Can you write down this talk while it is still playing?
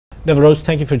Neville Roach,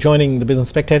 thank you for joining the Business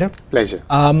Spectator. Pleasure.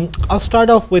 I'll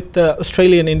start off with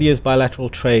Australia and India's bilateral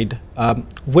trade.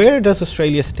 Where does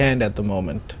Australia stand at the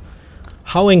moment?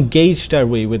 How engaged are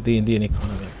we with the Indian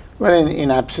economy? Well, in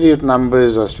absolute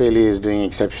numbers, Australia is doing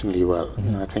exceptionally well.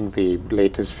 I think the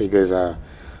latest figures are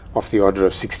of the order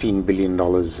of $16 billion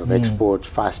of exports,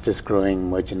 fastest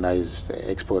growing merchandise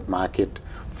export market,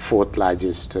 fourth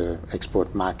largest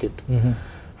export market.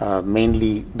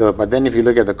 Mainly, but then if you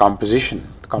look at the composition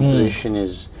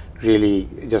is really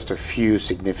just a few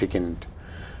significant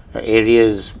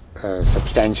areas.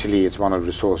 Substantially, it's one of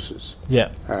resources. Yeah.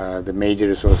 The major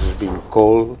resources being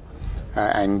coal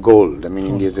and gold. I mean,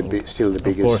 India is still the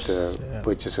biggest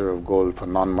purchaser of gold for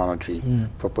non-monetary,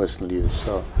 for personal use.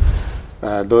 So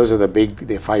those are the big,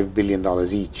 they're $5 billion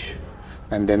each.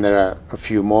 And then there are a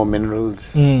few more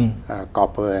minerals,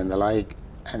 copper and the like.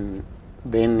 And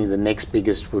then the next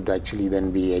biggest would actually then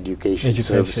be education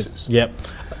services. Yep.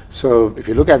 So if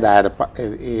you look at that,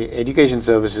 education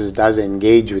services does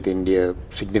engage with India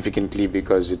significantly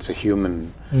because it's a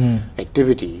human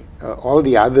activity. All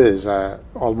the others are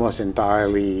almost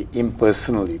entirely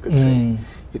impersonal, you could say.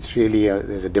 It's really,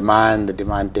 there's a demand, the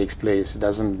demand takes place. It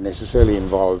doesn't necessarily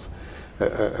involve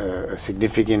a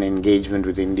significant engagement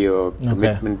with India or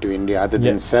commitment to India other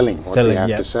than selling what we have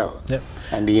to sell.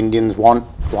 And the Indians want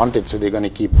it, so they're going to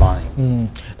keep buying.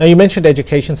 Now you mentioned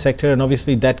education sector, and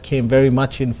obviously that came very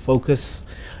much in focus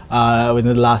within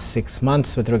the last 6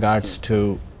 months with regards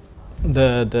to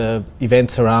the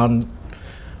events around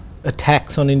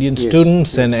attacks on Indian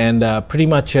students and pretty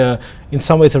much in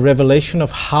some ways a revelation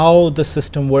of how the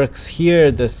system works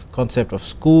here, this concept of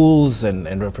schools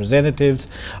and representatives.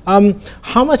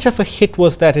 How much of a hit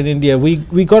was that in India?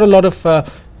 We got a lot of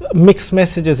mixed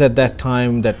messages at that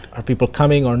time, that are people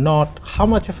coming or not. How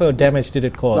much of a damage did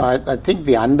it cause? No, I think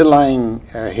the underlying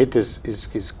hit is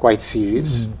quite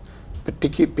serious.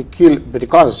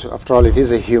 Because after all it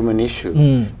is a human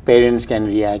issue. Parents can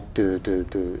react to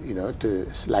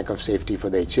lack of safety for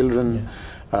their children.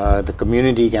 The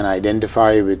community can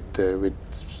identify with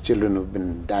children who've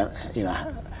been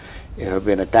have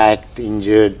been attacked,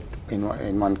 injured,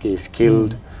 in one case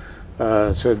killed.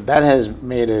 So that has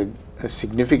made a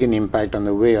significant impact on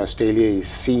the way Australia is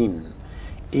seen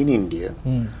in India.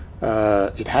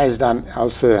 It has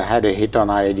also had a hit on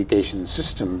our education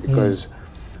system because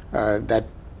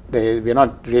we're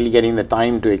not really getting the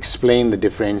time to explain the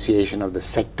differentiation of the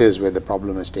sectors where the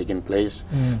problem has taken place.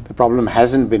 The problem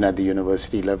hasn't been at the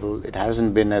university level. It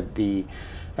hasn't been at the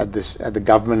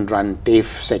government-run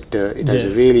TAFE sector. It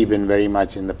has really been very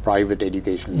much in the private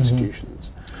educational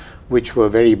institutions, which were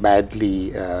very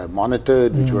badly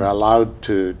monitored, which were allowed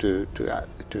to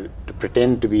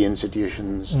pretend to be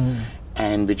institutions,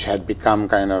 and which had become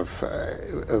kind of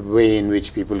a way in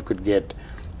which people could get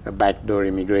a backdoor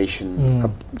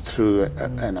immigration through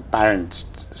an apparent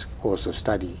course of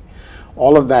study.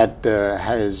 All of that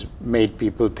has made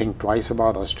people think twice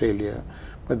about Australia,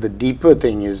 but the deeper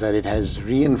thing is that it has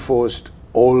reinforced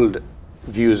old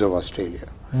views of Australia.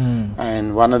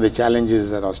 And one of the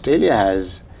challenges that Australia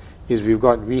has is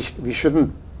we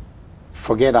shouldn't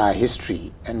forget our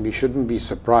history, and we shouldn't be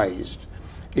surprised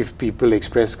if people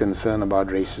express concern about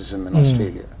racism in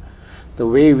Australia. The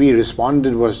way we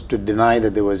responded was to deny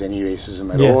that there was any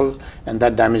racism at all, and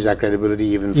that damaged our credibility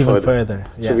even further.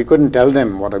 So we couldn't tell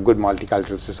them what a good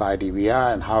multicultural society we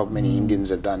are and how many Indians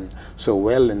have done so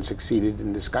well and succeeded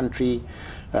in this country,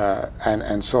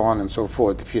 and so on and so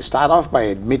forth. If you start off by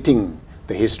admitting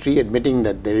the history, admitting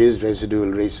that there is residual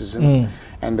racism,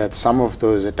 and that some of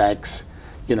those attacks,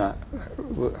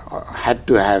 had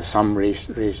to have some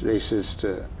racist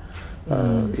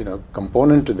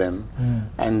component to them,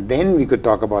 and then we could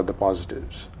talk about the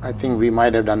positives. I think we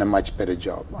might have done a much better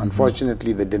job.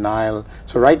 Unfortunately, the denial.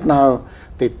 So right now,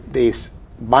 they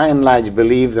by and large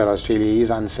believe that Australia is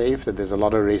unsafe, that there's a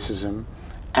lot of racism,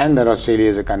 and that Australia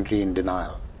is a country in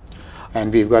denial.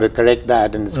 And we've got to correct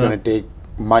that, and it's going to take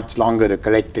much longer to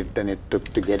correct it than it took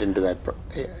to get into that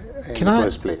in the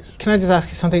first place. Can I just ask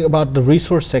you something about the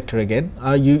resource sector again?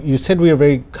 You said we are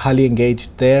very highly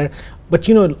engaged there, but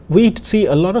we see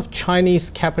a lot of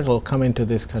Chinese capital come into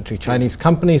this country, Chinese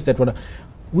companies that want to.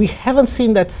 We haven't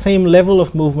seen that same level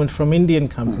of movement from Indian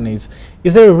companies.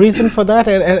 Is there a reason for that?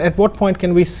 And at what point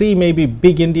can we see maybe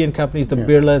big Indian companies, the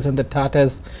Birlas and the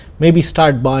Tatas, maybe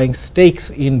start buying stakes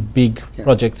in big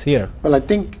projects here? Well, I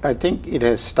think it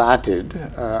has started.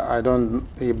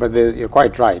 But you're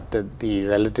quite right that the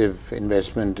relative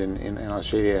investment in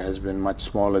Australia has been much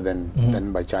smaller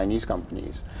than by Chinese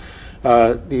companies.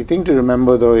 The thing to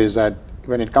remember, though, is that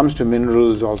when it comes to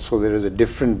minerals, also there is a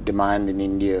different demand in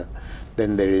India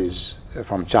than there is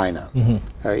from China.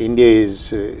 India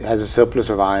has a surplus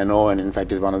of iron ore, and in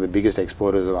fact is one of the biggest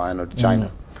exporters of iron ore to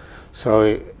China.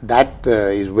 So that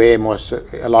is where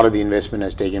a lot of the investment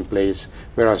has taken place,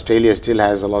 where Australia still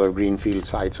has a lot of greenfield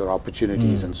sites or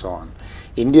opportunities and so on.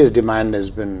 India's demand has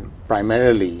been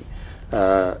primarily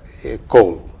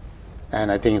coal. And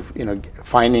I think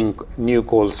finding new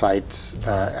coal sites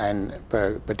and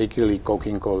particularly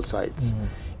coking coal sites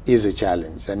is a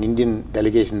challenge. And Indian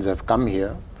delegations have come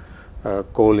here,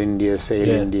 Coal India, SAIL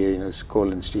India,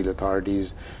 coal and steel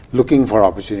authorities, looking for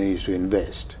opportunities to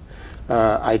invest.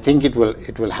 I think it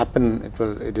will happen.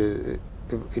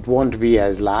 It won't be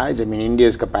as large. I mean,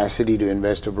 India's capacity to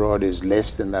invest abroad is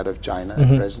less than that of China at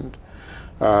present.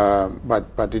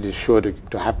 But it is sure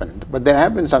to happen. But there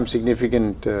have been some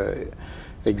significant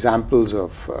examples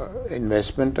of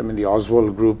investment. I mean, the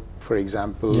Oswald Group, for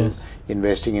example,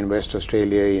 investing in West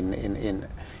Australia in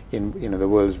the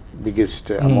world's biggest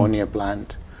ammonia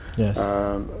plant.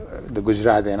 The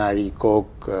Gujarat NRE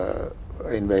Coke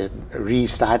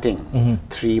restarting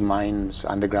 3 mines,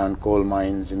 underground coal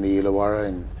mines in the Illawarra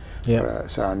and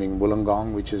surrounding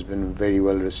Wollongong, which has been very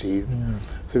well received.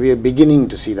 So we are beginning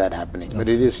to see that happening, but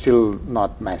it is still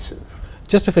not massive.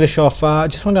 Just to finish off, I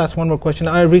just want to ask one more question.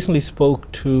 I recently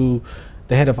spoke to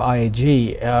the head of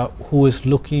IAG, who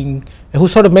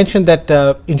sort of mentioned that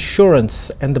insurance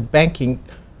and the banking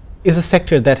is a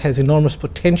sector that has enormous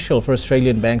potential for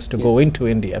Australian banks to go into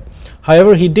India.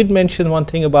 However, he did mention one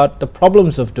thing about the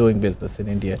problems of doing business in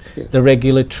India, the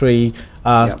regulatory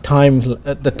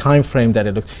the time frame that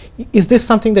it looks. Is this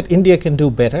something that India can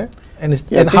do better? And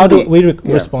how do we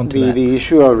respond to that? The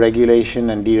issue of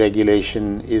regulation and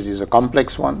deregulation is a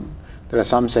complex one. There are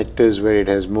some sectors where it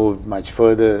has moved much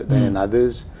further than in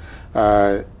others.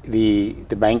 The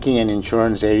banking and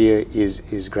insurance area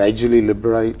is gradually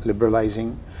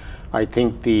liberalizing. I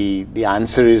think the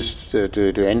answer is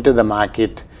to enter the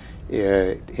market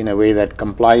in a way that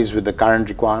complies with the current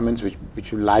requirements,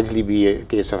 which will largely be a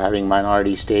case of having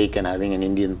minority stake and having an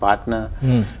Indian partner,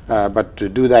 but to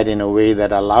do that in a way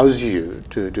that allows you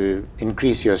to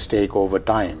increase your stake over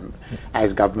time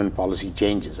as government policy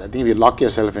changes. I think if you lock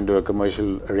yourself into a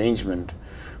commercial arrangement,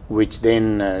 which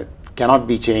then cannot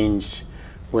be changed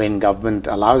when government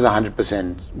allows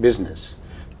 100% business,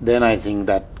 then I think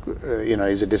that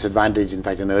is a disadvantage. In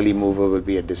fact, an early mover will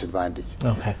be a disadvantage.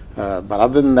 Okay. But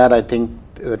other than that, I think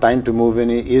the time to move in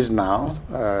is now.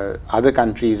 Other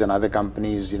countries and other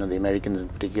companies, the Americans in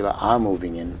particular, are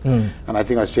moving in. And I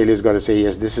think Australia's got to say,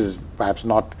 yes, this is perhaps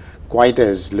not quite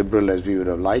as liberal as we would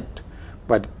have liked,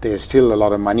 but there's still a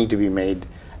lot of money to be made.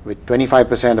 With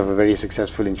 25% of a very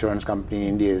successful insurance company in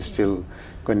India is still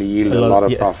going to yield a lot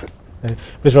of profit.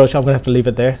 Mr. Roach, I'm going to have to leave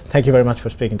it there. Thank you very much for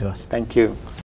speaking to us. Thank you.